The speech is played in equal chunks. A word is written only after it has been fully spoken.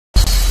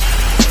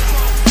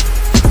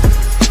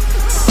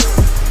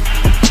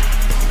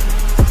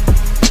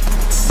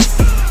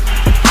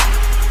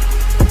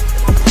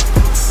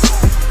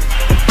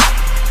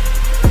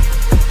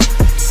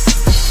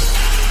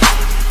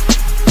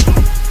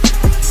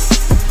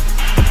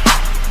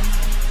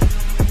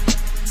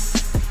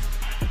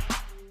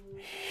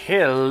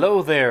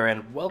Hello there,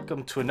 and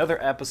welcome to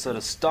another episode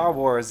of Star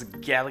Wars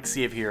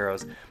Galaxy of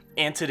Heroes.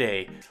 And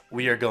today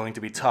we are going to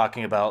be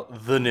talking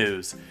about the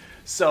news.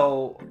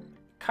 So,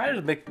 I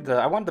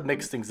wanted to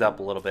mix things up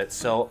a little bit.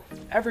 So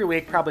every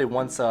week, probably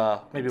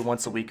maybe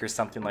once a week or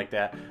something like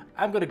that,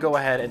 I'm going to go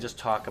ahead and just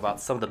talk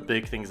about some of the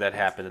big things that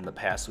happened in the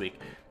past week.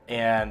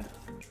 And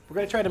we're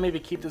going to try to maybe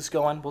keep this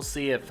going. We'll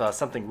see if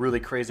something really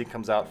crazy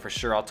comes out. For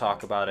sure, I'll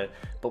talk about it.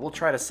 But we'll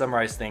try to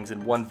summarize things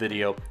in one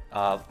video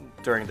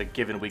during the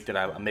given week that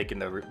I'm making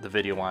the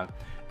video on.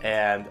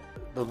 And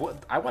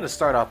I want to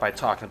start off by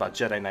talking about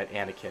Jedi Knight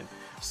Anakin.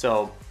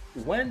 So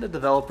when the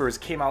developers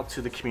came out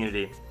to the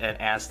community and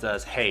asked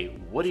us, hey,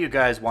 what do you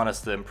guys want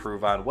us to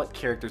improve on? What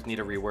characters need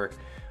a rework?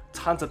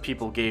 Tons of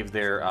people gave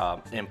their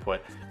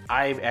input.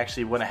 I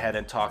actually went ahead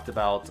and talked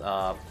about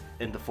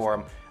in the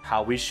forum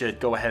how we should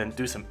go ahead and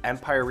do some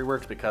Empire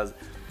reworks because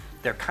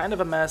they're kind of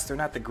a mess. They're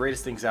not the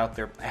greatest things out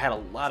there. I had a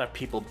lot of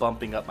people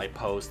bumping up my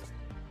post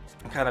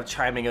and kind of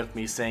chiming in with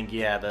me saying,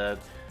 yeah,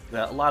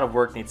 a lot of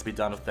work needs to be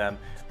done with them.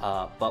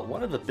 But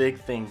one of the big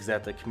things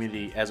that the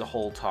community as a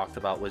whole talked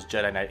about was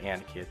Jedi Knight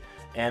Anakin.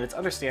 And it's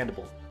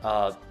understandable.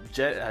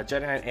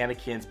 Jedi Knight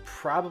Anakin's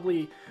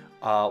probably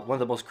one of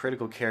the most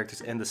critical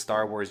characters in the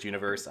Star Wars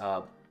universe.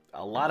 A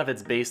lot of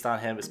it's based on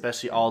him,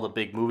 especially all the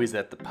big movies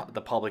that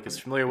the public is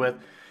familiar with.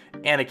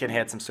 Anakin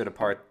had some sort of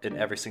part in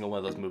every single one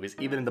of those movies,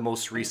 even in the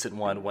most recent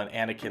one when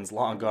Anakin's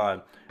long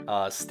gone,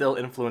 still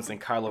influencing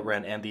Kylo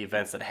Ren and the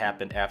events that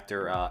happened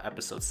after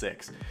Episode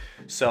 6.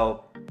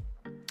 So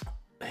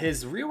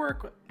his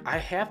rework, I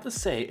have to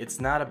say, it's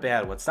not a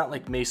bad one. It's not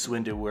like Mace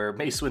Windu, where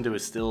Mace Windu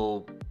is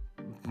still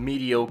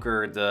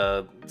mediocre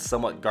to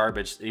somewhat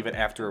garbage even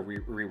after a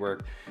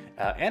rework.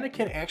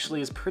 Anakin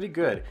actually is pretty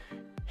good.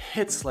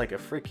 Hits like a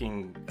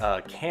freaking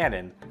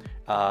cannon.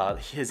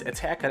 His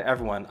attack on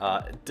everyone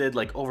did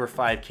like over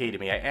 5k to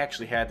me. I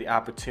actually had the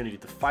opportunity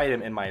to fight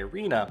him in my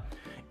arena,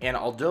 and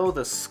although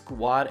the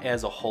squad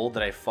as a whole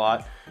that I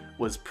fought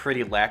was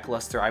pretty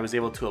lackluster, I was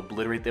able to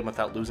obliterate them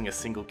without losing a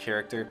single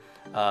character.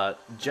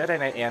 Jedi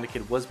Knight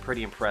Anakin was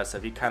pretty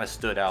impressive. He kind of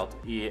stood out,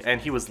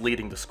 and he was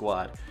leading the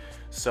squad.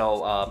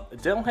 So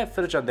don't have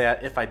footage on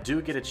that. If I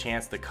do get a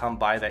chance to come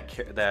by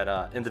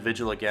that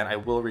individual again, I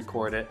will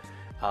record it.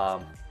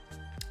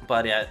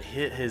 But yeah,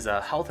 his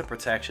health and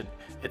protection,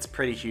 it's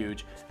pretty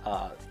huge.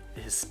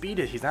 His speed,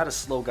 he's not a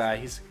slow guy.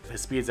 His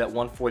speed is at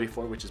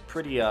 144, which is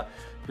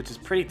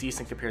pretty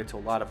decent compared to a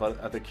lot of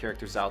other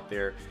characters out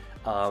there.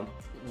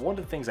 One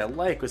of the things I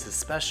like was his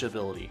special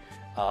ability.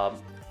 The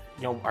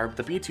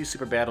B2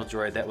 Super Battle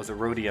Droid that was a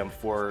Rhodium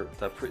for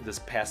this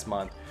past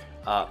month.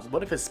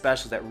 One of his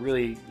specials that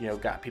really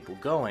got people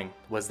going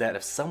was that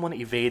if someone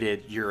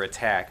evaded your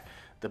attack,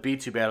 the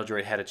B2 Battle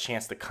Droid had a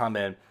chance to come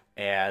in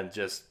and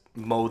just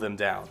mow them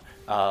down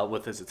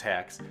with his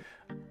attacks.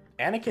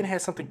 Anakin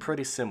has something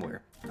pretty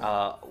similar.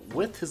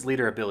 With his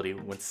leader ability,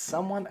 when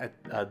someone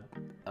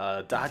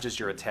dodges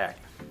your attack,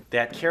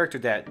 that character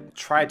that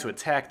tried to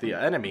attack the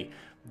enemy,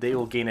 they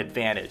will gain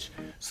advantage.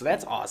 So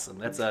that's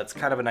awesome. It's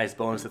kind of a nice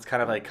bonus. It's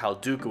kind of like how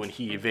Dooku, when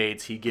he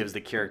evades, he gives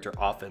the character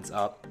offense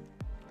up.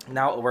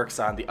 Now it works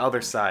on the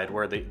other side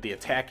where the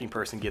attacking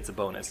person gets a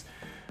bonus.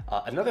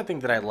 Another thing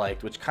that I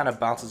liked, which kind of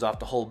bounces off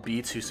the whole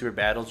B2 Super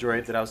Battle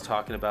Droid that I was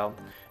talking about,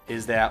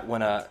 is that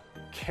when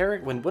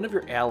one of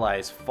your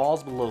allies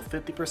falls below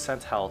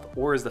 50% health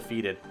or is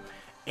defeated,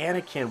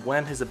 Anakin,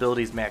 when his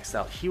ability is maxed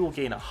out, he will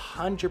gain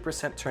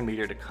 100% turn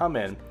meter to come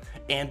in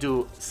and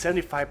do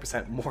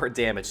 75% more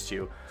damage to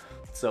you.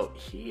 So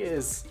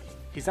he's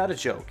not a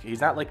joke.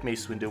 He's not like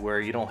Mace Windu where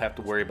you don't have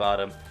to worry about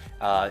him.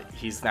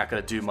 He's not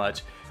going to do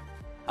much.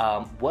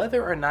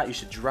 Whether or not you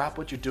should drop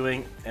what you're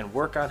doing and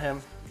work on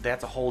him,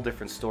 that's a whole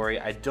different story.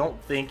 I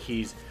don't think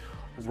he's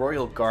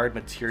Royal Guard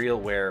material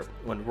where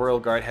when Royal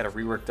Guard had a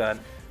rework done,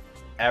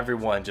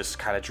 everyone just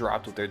kind of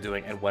dropped what they're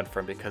doing and went for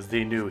him because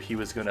they knew he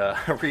was going to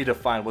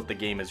redefine what the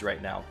game is right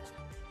now.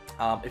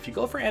 If you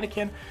go for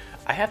Anakin,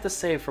 I have to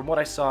say from what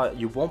I saw,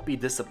 you won't be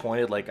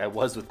disappointed like I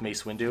was with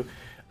Mace Windu.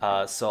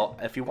 So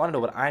if you want to know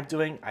what I'm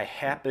doing, I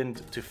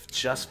happened to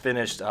just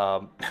finish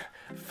farming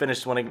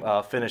one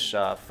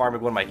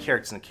of my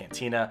characters in the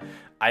Cantina.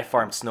 I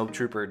farmed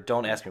Snowtrooper.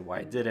 Don't ask me why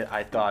I did it.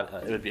 I thought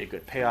it would be a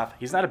good payoff.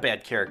 He's not a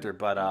bad character,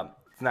 but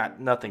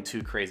nothing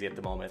too crazy at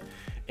the moment.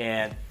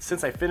 And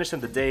since I finished him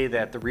the day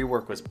that the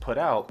rework was put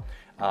out,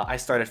 I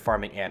started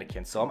farming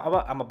Anakin. So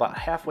I'm about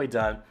halfway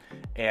done,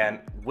 and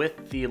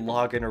with the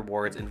login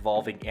rewards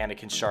involving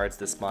Anakin shards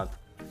this month,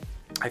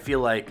 I feel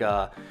like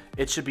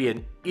it should be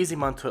an easy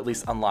month to at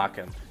least unlock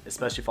him,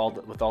 especially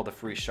with all the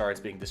free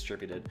shards being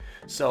distributed.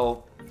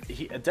 So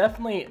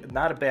definitely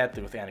not a bad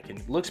thing with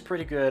Anakin. Looks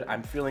pretty good.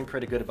 I'm feeling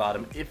pretty good about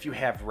him. If you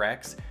have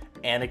Rex,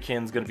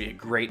 Anakin's going to be a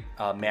great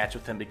match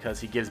with him because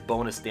he gives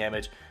bonus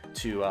damage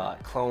to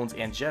clones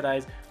and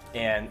Jedis.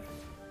 And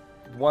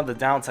one of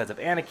the downsides of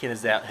Anakin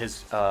is that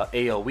his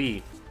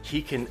AoE,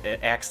 he can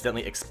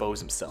accidentally expose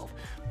himself.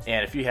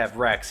 And if you have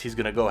Rex, he's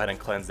going to go ahead and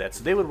cleanse that.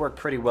 So they would work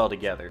pretty well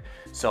together.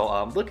 So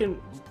I'm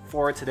looking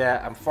forward to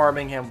that. I'm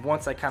farming him.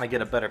 Once I kind of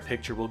get a better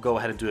picture, we'll go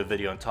ahead and do a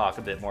video and talk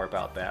a bit more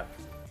about that.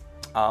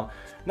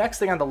 Next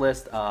thing on the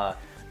list,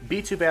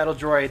 B2 Battle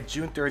Droid,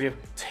 June 30th,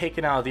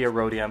 taken out of the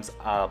Erodiums.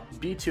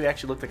 B2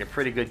 actually looked like a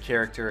pretty good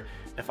character.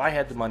 If I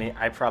had the money,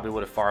 I probably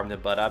would have farmed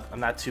it, but I'm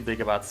not too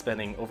big about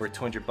spending over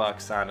 200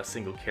 bucks on a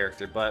single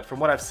character. But from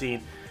what I've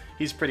seen,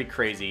 he's pretty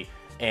crazy.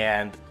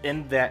 And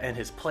in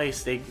his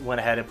place, they went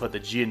ahead and put the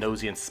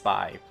Geonosian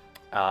Spy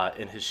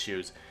in his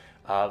shoes.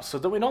 So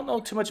we don't know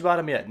too much about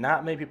him yet.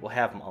 Not many people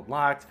have him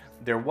unlocked.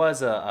 There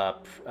was a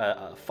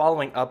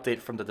following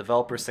update from the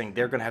developers saying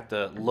they're going to have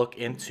to look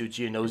into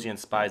Geonosian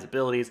Spy's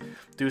abilities,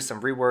 do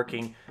some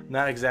reworking.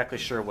 Not exactly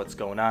sure what's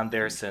going on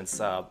there since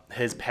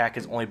his pack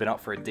has only been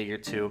out for a day or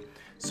two.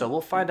 So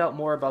we'll find out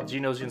more about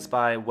Geonosian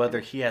Spy,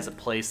 whether he has a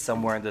place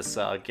somewhere in this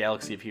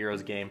Galaxy of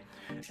Heroes game,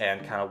 and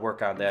kind of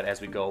work on that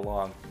as we go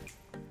along.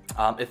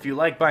 If you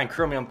like buying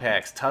Chromium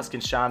packs,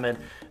 Tusken Shaman,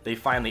 they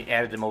finally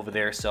added him over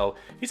there, so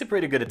he's a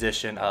pretty good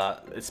addition,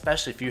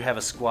 especially if you have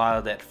a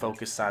squad that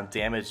focuses on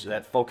damage,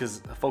 that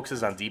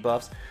focuses on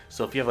debuffs.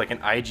 So if you have like an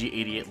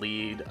IG-88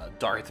 lead,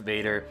 Darth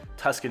Vader,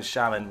 Tusken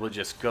Shaman will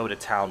just go to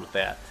town with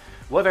that.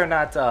 Whether or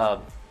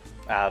not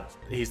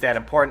he's that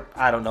important,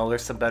 I don't know.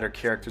 There's some better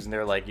characters in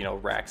there, like, you know,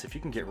 Rex. If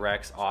you can get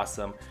Rex,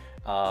 awesome.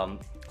 Yeah,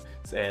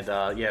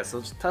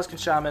 so Tusken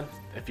Shaman,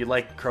 if you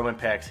like Chromium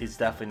packs, he's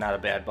definitely not a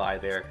bad buy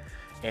there.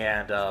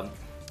 And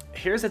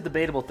here's a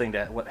debatable thing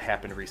that what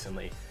happened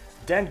recently.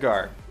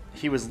 Dengar,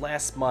 he was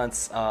last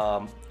month's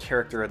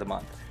character of the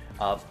month.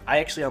 I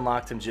actually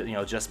unlocked him,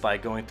 just by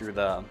going through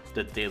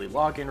the daily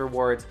login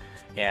rewards,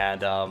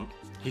 and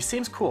he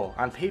seems cool.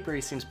 On paper,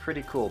 he seems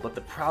pretty cool, but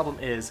the problem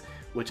is,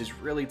 which is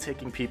really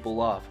ticking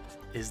people off,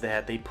 is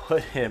that they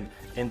put him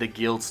in the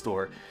guild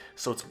store.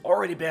 So it's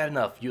already bad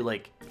enough you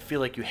feel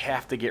like you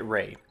have to get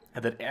Rey.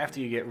 And then after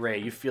you get Rey,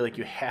 you feel like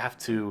you have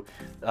to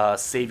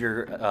save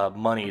your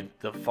money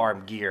to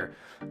farm gear,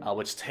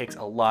 which takes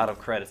a lot of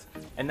credits.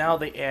 And now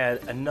they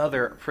add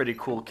another pretty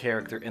cool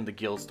character in the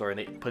guild store, and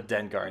they put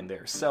Dengar in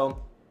there.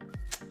 So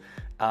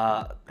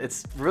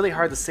it's really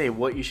hard to say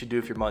what you should do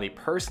with your money.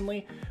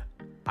 Personally,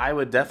 I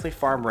would definitely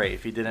farm Rey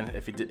if you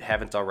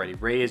haven't already.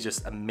 Rey is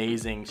just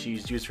amazing.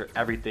 She's used for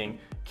everything.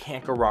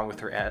 Can't go wrong with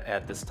her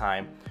at this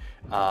time.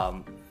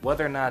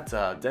 Whether or not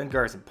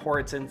Dengar is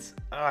important,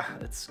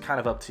 it's kind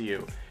of up to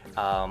you.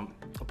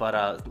 But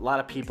a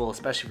lot of people,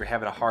 especially if you're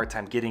having a hard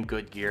time getting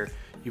good gear,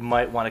 you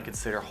might want to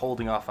consider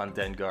holding off on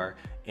Dengar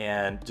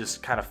and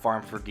just kind of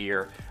farm for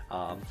gear.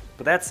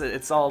 But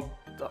it's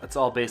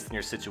all based on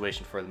your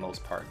situation for the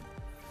most part.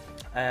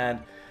 And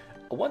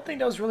one thing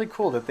that was really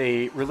cool that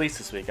they released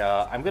this week,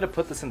 I'm going to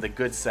put this in the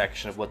good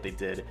section of what they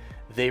did.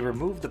 They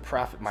removed the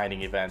profit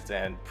mining event,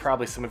 and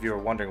probably some of you are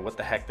wondering what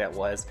the heck that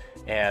was.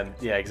 And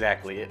yeah,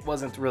 exactly. It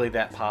wasn't really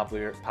that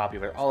popular.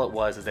 All it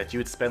was is that you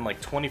would spend like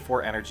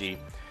 24 energy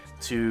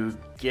to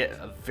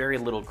get very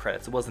little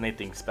credits. It wasn't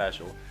anything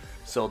special.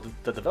 So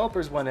the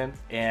developers went in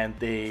and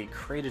they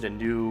created a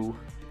new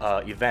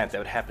event that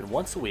would happen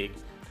once a week,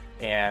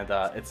 and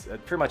it's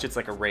pretty much it's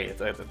like a raid.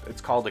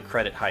 It's called the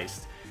Credit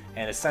Heist.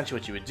 And essentially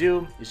what you would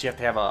do is you have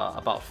to have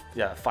about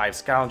 5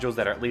 scoundrels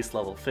that are at least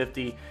level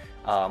 50,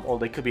 or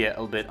they could be a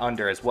little bit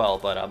under as well,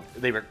 but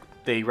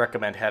they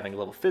recommend having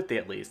level 50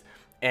 at least.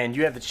 And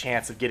you have the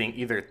chance of getting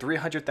either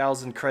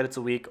 300,000 credits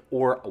a week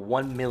or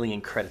 1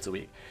 million credits a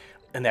week.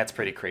 And that's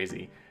pretty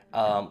crazy.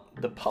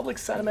 The public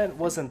sentiment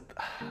wasn't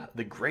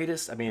the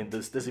greatest. I mean,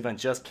 this event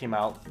just came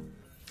out.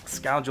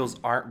 Scoundrels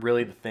aren't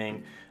really the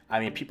thing. I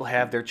mean, people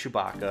have their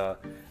Chewbacca.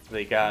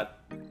 They got,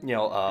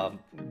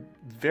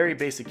 very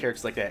basic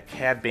characters like that.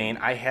 Cad Bane,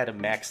 I had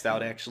him maxed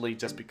out actually,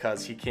 just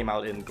because he came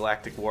out in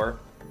Galactic War.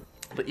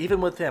 But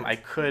even with him, I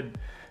couldn't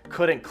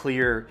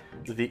clear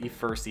the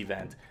first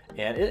event,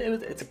 and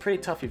it's a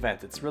pretty tough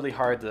event. It's really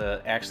hard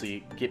to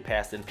actually get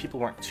past it, and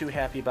people weren't too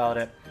happy about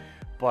it.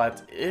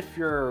 But if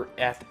you're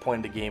at the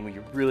point in the game where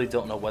you really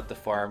don't know what to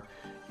farm,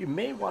 you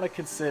may want to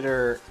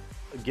consider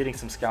getting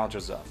some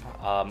scoundrels up,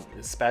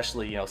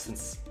 especially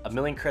since 1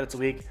 million credits a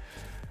week.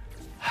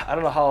 I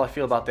don't know how I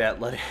feel about that,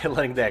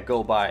 letting that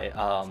go by.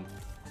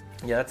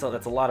 Yeah, that's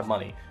a lot of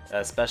money,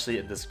 especially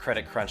in this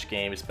credit crunch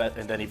game.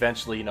 And then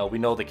eventually, we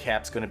know the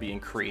cap's going to be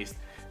increased,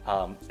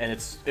 and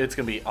it's going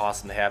to be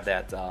awesome to have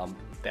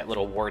that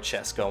little war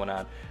chest going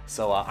on.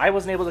 So I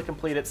wasn't able to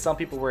complete it. Some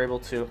people were able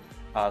to.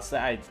 So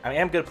I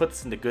am going to put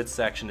this in the good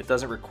section. It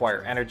doesn't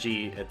require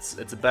energy.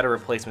 It's a better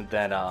replacement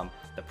than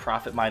the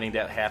profit mining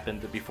that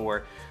happened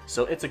before.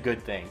 So it's a good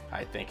thing,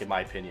 I think, in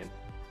my opinion.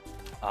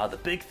 The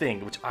big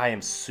thing, which I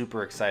am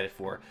super excited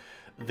for,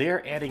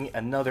 they're adding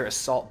another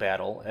assault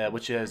battle,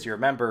 which, as you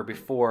remember,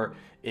 before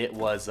it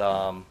was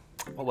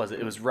what was it?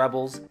 It was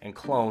Rebels and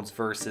Clones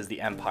versus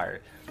the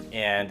Empire,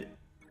 and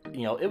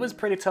it was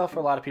pretty tough for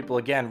a lot of people.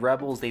 Again,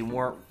 Rebels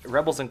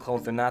and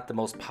Clones, they're not the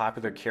most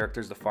popular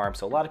characters to farm,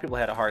 so a lot of people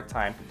had a hard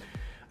time.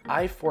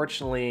 I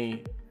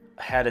fortunately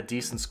had a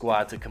decent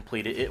squad to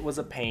complete it. It was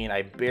a pain.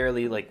 I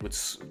barely would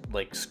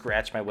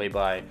scratch my way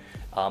by,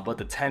 but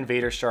the 10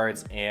 Vader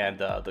shards and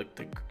the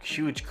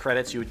huge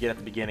credits you would get at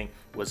the beginning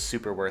was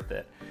super worth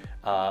it.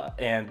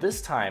 And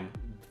this time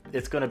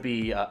it's going to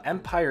be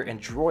Empire and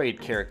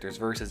droid characters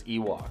versus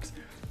Ewoks.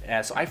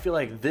 And so I feel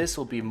like this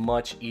will be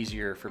much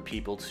easier for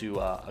people to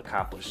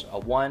accomplish.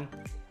 One,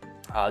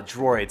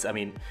 droids. I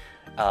mean,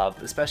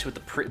 especially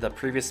with the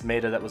previous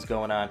meta that was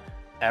going on,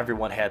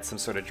 everyone had some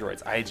sort of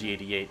droids.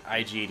 IG-88,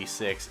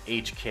 IG-86,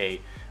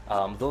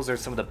 HK. Those are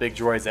some of the big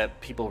droids that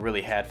people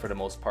really had for the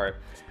most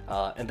part.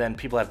 And then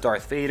people have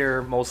Darth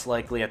Vader, most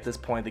likely at this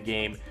point in the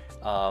game.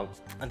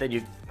 And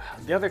then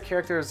the other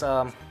characters,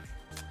 I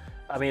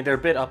mean, they're a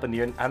bit up in the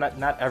air.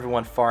 Not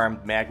everyone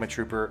farmed Magma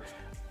Trooper.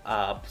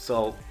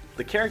 So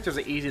the characters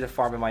are easy to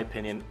farm in my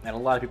opinion, and a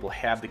lot of people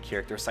have the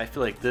characters, so I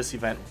feel like this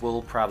event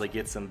will probably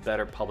get some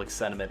better public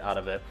sentiment out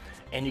of it,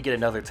 and you get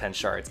another 10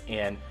 shards,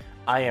 and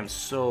I am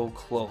so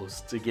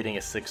close to getting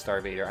a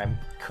 6-star Vader. I'm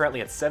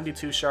currently at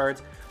 72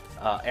 shards.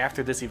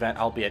 After this event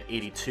I'll be at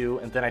 82,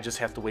 and then I just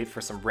have to wait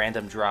for some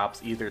random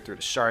drops either through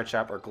the Shard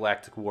Shop or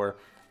Galactic War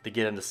to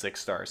get into 6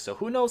 stars. So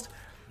who knows,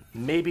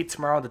 maybe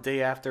tomorrow or the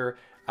day after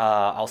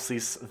I'll see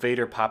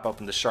Vader pop up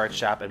in the Shard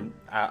Shop, and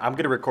I'm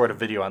going to record a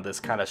video on this,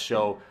 kind of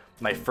show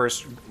my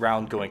first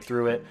round going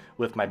through it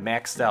with my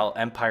maxed out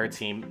Empire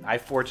team. I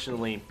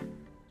fortunately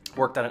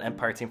worked on an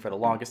Empire team for the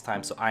longest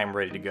time, so I am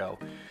ready to go.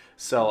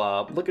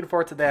 So looking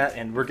forward to that,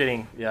 and we're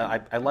getting,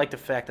 I like the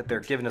fact that they're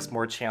giving us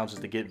more challenges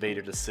to get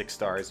Vader to 6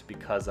 stars,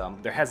 because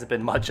there hasn't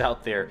been much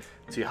out there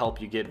to help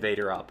you get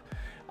Vader up.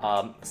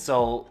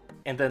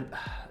 And then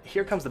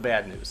here comes the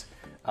bad news.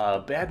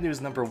 Bad news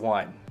number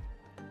 1.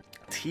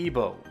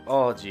 Teebo.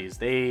 Oh geez,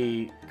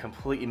 they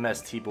completely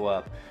messed Teebo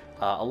up.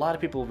 A lot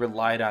of people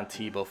relied on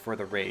Teebo for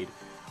the raid,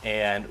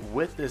 and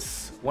with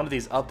this, one of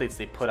these updates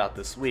they put out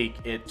this week,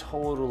 it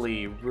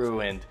totally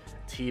ruined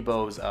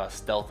Teebo's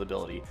stealth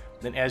ability.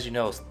 Then as you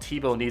know,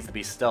 Teebo needs to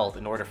be stealth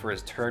in order for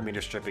his turn meter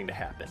stripping to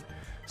happen.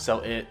 So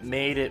it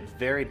made it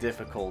very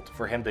difficult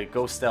for him to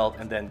go stealth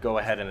and then go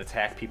ahead and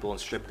attack people and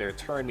strip their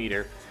turn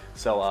meter.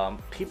 So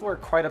people are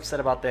quite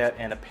upset about that,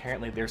 and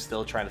apparently they're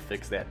still trying to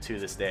fix that to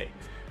this day.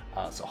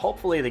 So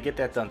hopefully they get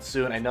that done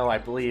soon. I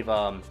believe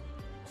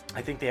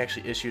I think they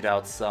actually issued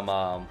out some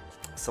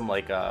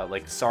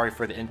like sorry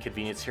for the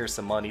inconvenience, here's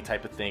some money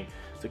type of thing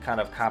to kind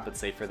of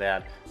compensate for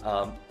that.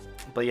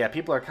 But yeah,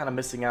 people are kind of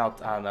missing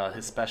out on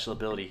his special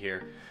ability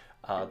here.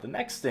 The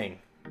next thing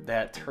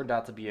that turned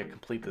out to be a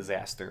complete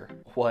disaster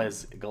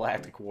was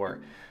Galactic War.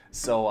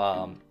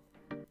 So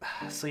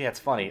yeah, it's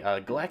funny.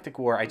 Galactic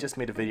War, I just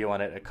made a video on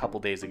it a couple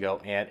days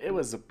ago, and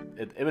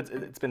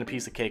it's been a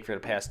piece of cake for the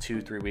past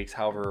 2-3 weeks,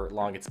 however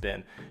long it's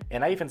been.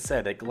 And I even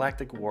said that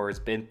Galactic War has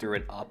been through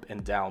an up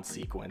and down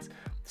sequence.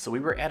 So we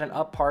were at an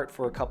up part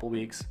for a couple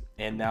weeks,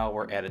 and now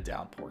we're at a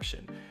down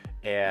portion.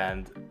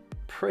 And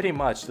pretty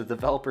much the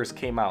developers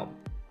came out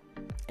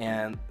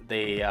and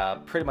they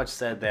pretty much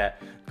said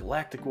that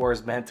Galactic War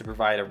is meant to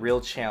provide a real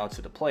challenge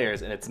to the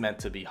players, and it's meant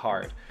to be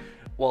hard.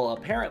 Well,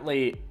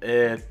 apparently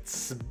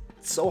it's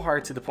so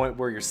hard to the point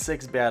where your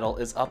 6th battle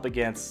is up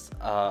against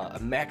a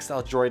maxed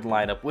out droid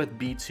lineup with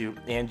B2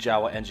 and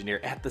Jawa Engineer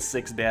at the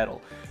 6th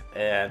battle.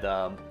 And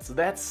so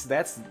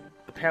that's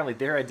apparently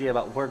their idea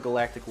about where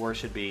Galactic War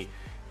should be,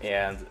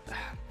 and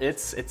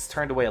it's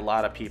turned away a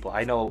lot of people.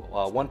 I know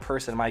one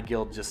person in my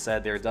guild just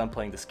said they're done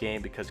playing this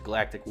game because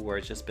Galactic War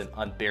has just been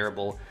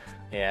unbearable.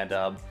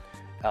 And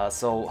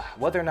so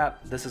whether or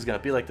not this is going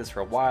to be like this for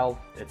a while,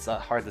 it's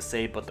hard to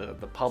say, but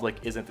the public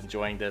isn't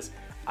enjoying this.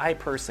 I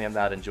personally am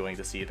not enjoying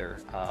this either.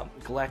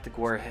 Galactic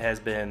War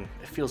it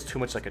feels too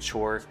much like a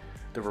chore.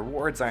 The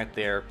rewards aren't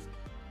there.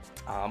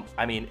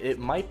 I mean, it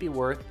might be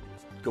worth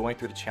going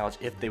through the challenge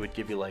if they would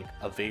give you like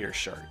a Vader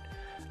shard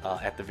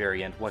at the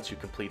very end once you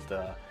complete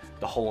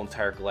the whole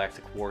entire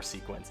Galactic War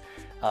sequence.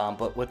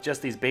 But with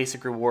just these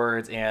basic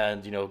rewards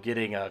and, you know,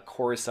 getting a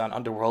Coruscant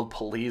Underworld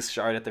Police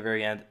shard at the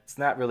very end, it's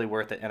not really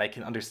worth it, and I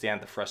can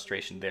understand the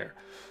frustration there.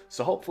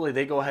 So hopefully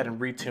they go ahead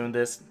and retune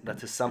this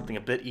to something a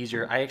bit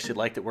easier. I actually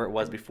liked it where it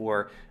was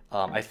before.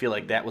 I feel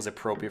like that was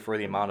appropriate for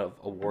the amount of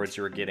awards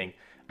you were getting.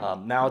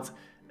 Now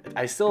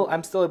I'm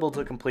still able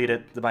to complete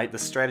it. The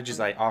strategies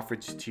I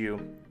offered to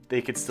you,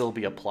 they could still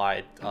be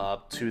applied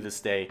to this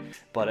day,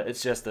 but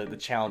it's just the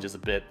challenge is a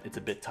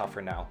bit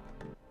tougher now.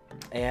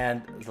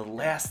 And the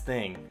last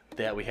thing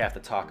that we have to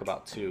talk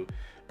about too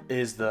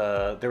is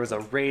there was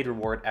a raid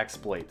reward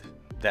exploit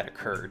that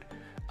occurred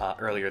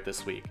earlier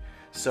this week.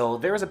 So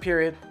there was a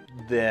period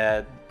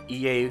that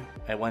EA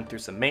went through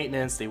some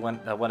maintenance. They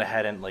went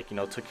ahead and, like, you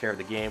know, took care of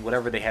the game,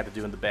 whatever they had to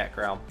do in the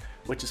background,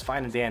 which is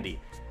fine and dandy.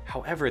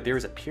 However, there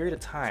was a period of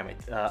time,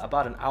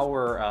 about an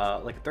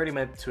hour, like a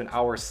 30-minute to an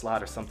hour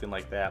slot or something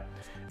like that,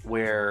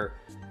 where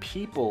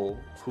people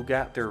who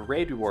got their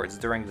raid rewards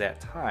during that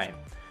time,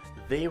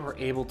 they were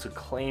able to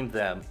claim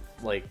them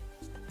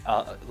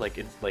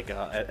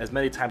as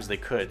many times as they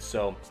could.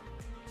 So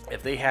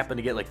if they happened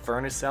to get like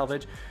furnace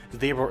salvage,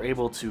 they were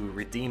able to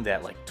redeem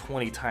that like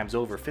 20 times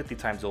over, 50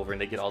 times over,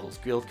 and they get all those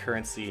guild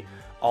currency,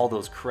 all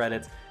those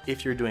credits.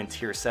 If you're doing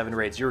tier 7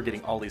 raids, you're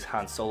getting all these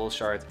Han Solo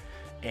shards,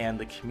 and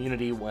the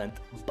community went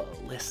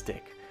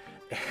ballistic.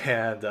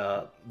 And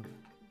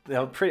you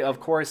know, of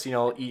course, you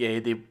know, EA,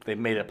 they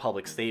made a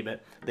public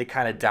statement. They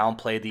kind of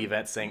downplayed the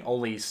event, saying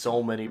only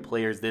so many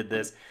players did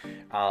this.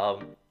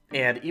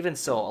 And even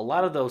so, a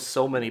lot of those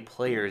so many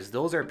players,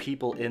 those are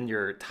people in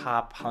your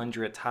top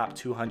 100, top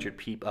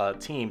 200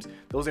 teams.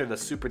 Those are the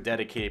super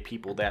dedicated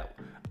people that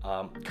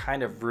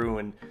kind of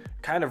ruin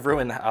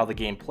how the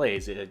game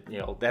plays.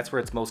 That's where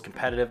it's most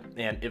competitive,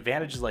 and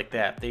advantages like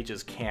that, they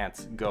just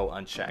can't go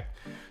unchecked.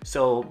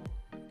 So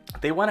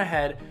they went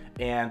ahead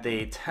and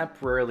they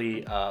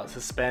temporarily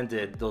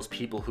suspended those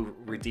people who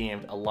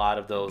redeemed a lot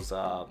of those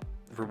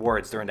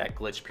rewards during that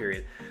glitch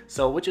period.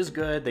 So, which is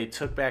good. They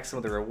took back some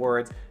of the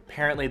rewards.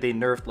 Apparently they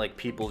nerfed like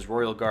people's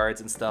royal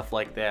guards and stuff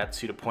like that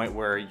to the point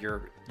where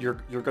you're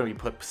going to be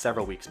put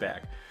several weeks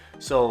back.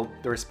 So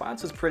the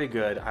response was pretty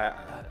good.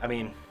 I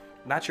mean,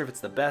 not sure if it's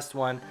the best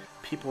one.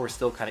 People were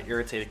still kind of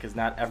irritated because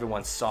not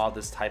everyone saw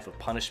this type of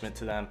punishment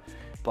to them.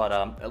 But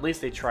at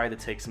least they tried to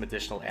take some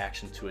additional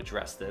action to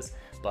address this.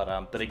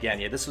 But again,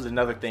 yeah, this was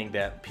another thing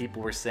that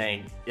people were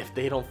saying, if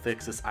they don't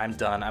fix this, I'm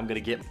done. I'm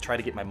gonna try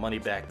to get my money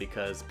back,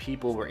 because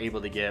people were able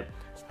to get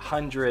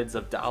hundreds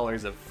of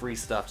dollars of free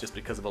stuff just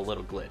because of a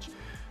little glitch.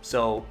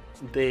 So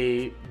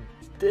they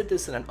did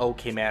this in an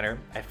okay manner.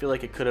 I feel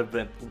like it could have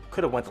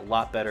went a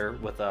lot better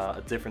with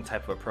a different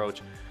type of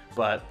approach,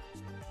 but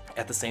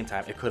at the same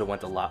time, it could have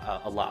went a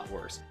lot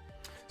worse.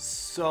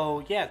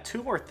 So yeah,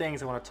 two more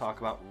things I want to talk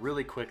about,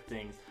 really quick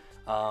things.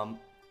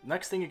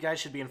 Next thing you guys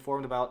should be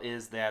informed about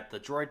is that the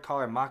droid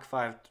collar, Mach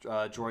 5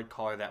 droid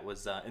collar that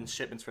was in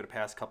shipments for the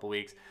past couple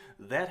weeks,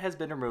 that has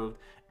been removed,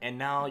 and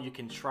now you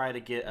can try to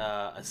get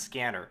a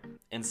scanner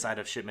inside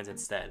of shipments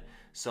instead.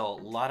 So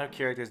a lot of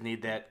characters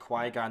need that.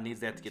 Qui-Gon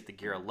needs that to get the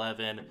Gear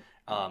 11.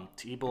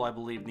 Teeble, I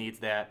believe, needs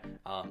that.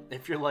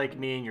 If you're like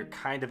me and you're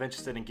kind of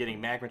interested in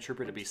getting Magma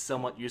Trooper to be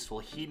somewhat useful,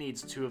 he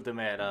needs 2 of them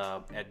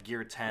at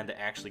Gear 10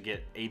 to actually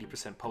get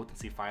 80%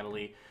 potency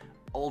finally.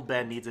 Old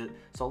Ben needs it.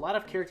 So a lot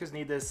of characters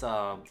need this.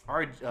 Our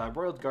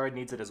Royal Guard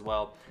needs it as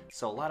well.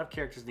 So a lot of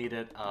characters need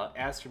it.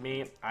 As for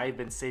me, I've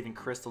been saving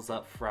crystals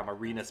up from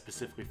Arena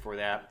specifically for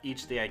that.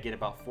 Each day I get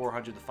about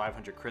 400 to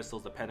 500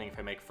 crystals, depending if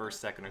I make first,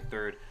 second, or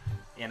third.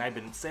 And I've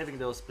been saving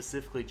those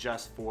specifically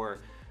just for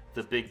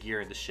the big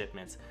gear and the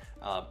shipments.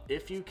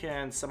 If you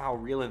can somehow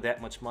reel in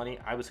that much money,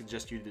 I would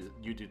suggest you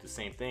do the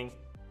same thing.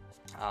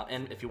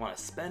 And if you want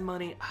to spend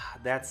money,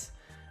 that's,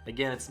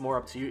 again, it's more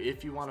up to you.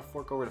 If you want to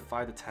fork over to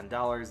 $5 to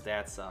 $10,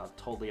 that's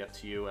totally up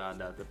to you.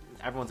 And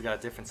everyone's got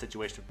a different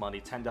situation with money.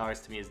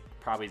 $10 to me is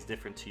probably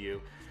different to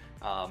you.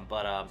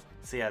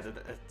 So yeah,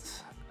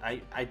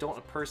 I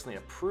don't personally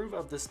approve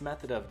of this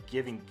method of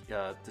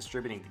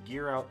distributing the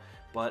gear out,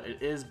 but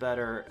it is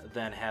better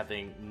than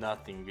having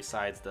nothing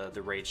besides the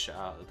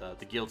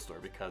guild store,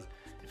 because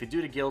if you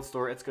do the guild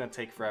store, it's going to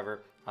take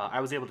forever.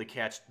 I was able to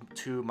catch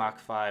 2 Mach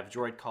 5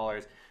 droid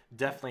collars,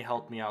 definitely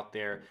helped me out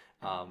there.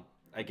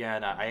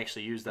 Again, I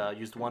actually used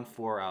one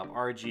for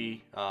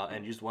RG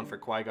and used one for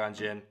Qui-Gon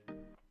Jinn.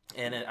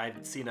 And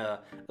I've seen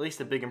at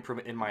least a big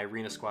improvement in my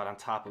arena squad on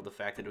top of the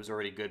fact that it was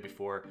already good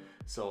before.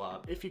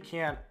 So if you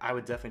can, I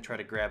would definitely try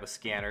to grab a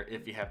scanner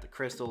if you have the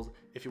crystals.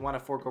 If you want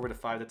to fork over to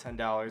 $5 to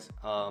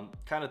 $10,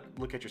 kind of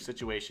look at your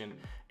situation.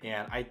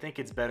 And I think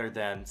it's better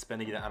than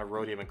spending it on a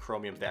rhodium and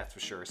chromium, that's for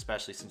sure,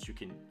 especially since you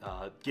can,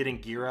 getting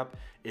gear up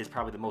is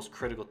probably the most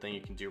critical thing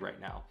you can do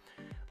right now.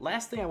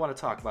 Last thing I want to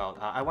talk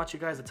about, I want you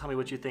guys to tell me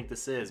what you think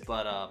this is,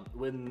 but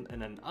in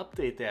an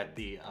update that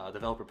the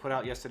developer put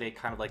out yesterday,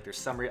 kind of like their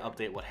summary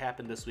update, what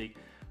happened this week,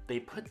 they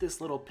put this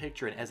little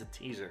picture in as a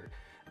teaser,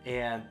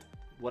 and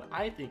what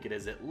I think it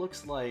is, it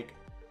looks like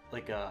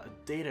a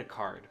data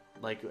card,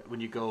 like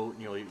when you go,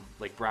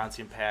 like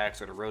Bronzium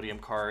packs or the Rhodium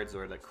cards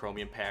or the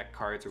Chromium pack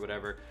cards or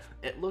whatever.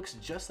 It looks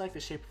just like the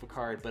shape of a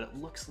card, but it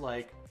looks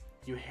like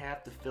you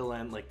have to fill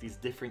in like these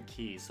different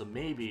keys. So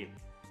maybe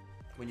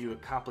when you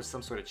accomplish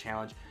some sort of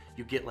challenge,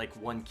 you get like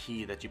one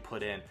key that you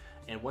put in,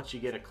 and once you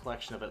get a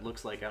collection of, it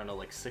looks like, I don't know,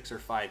 like 6 or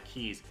 5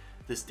 keys,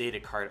 this data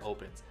card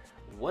opens.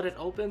 What it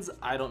opens,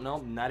 I don't know.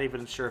 Not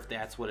even sure if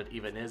that's what it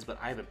even is, but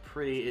I have a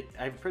pretty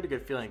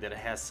good feeling that it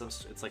has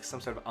it's like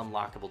some sort of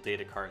unlockable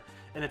data card,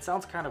 and it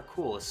sounds kind of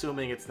cool,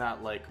 assuming it's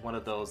not like one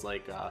of those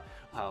like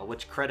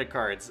which credit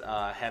cards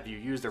have you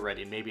used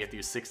already, and maybe you have to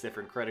use 6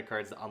 different credit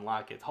cards to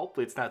unlock it.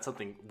 Hopefully it's not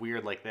something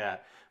weird like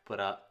that,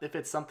 but if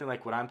it's something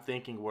like what I'm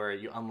thinking, where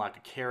you unlock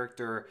a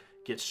character,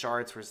 get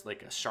shards for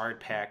like a shard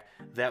pack,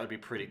 that would be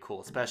pretty cool,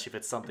 especially if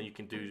it's something you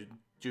can do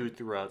through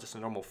just a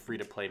normal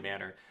free-to-play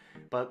manner.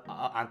 But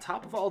on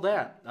top of all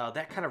that,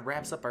 that kind of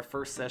wraps up our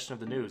first session of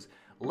the news.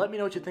 Let me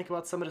know what you think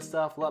about some of the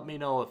stuff. Let me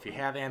know if you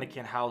have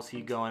Anakin, how's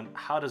he going?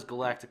 How does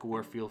Galactic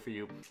War feel for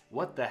you?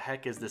 What the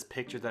heck is this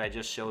picture that I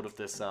just showed of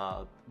this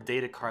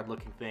data card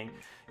looking thing?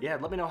 Yeah,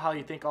 let me know how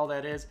you think all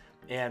that is,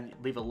 and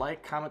leave a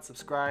like, comment,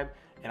 subscribe,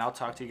 and I'll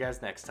talk to you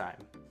guys next time.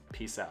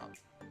 Peace out.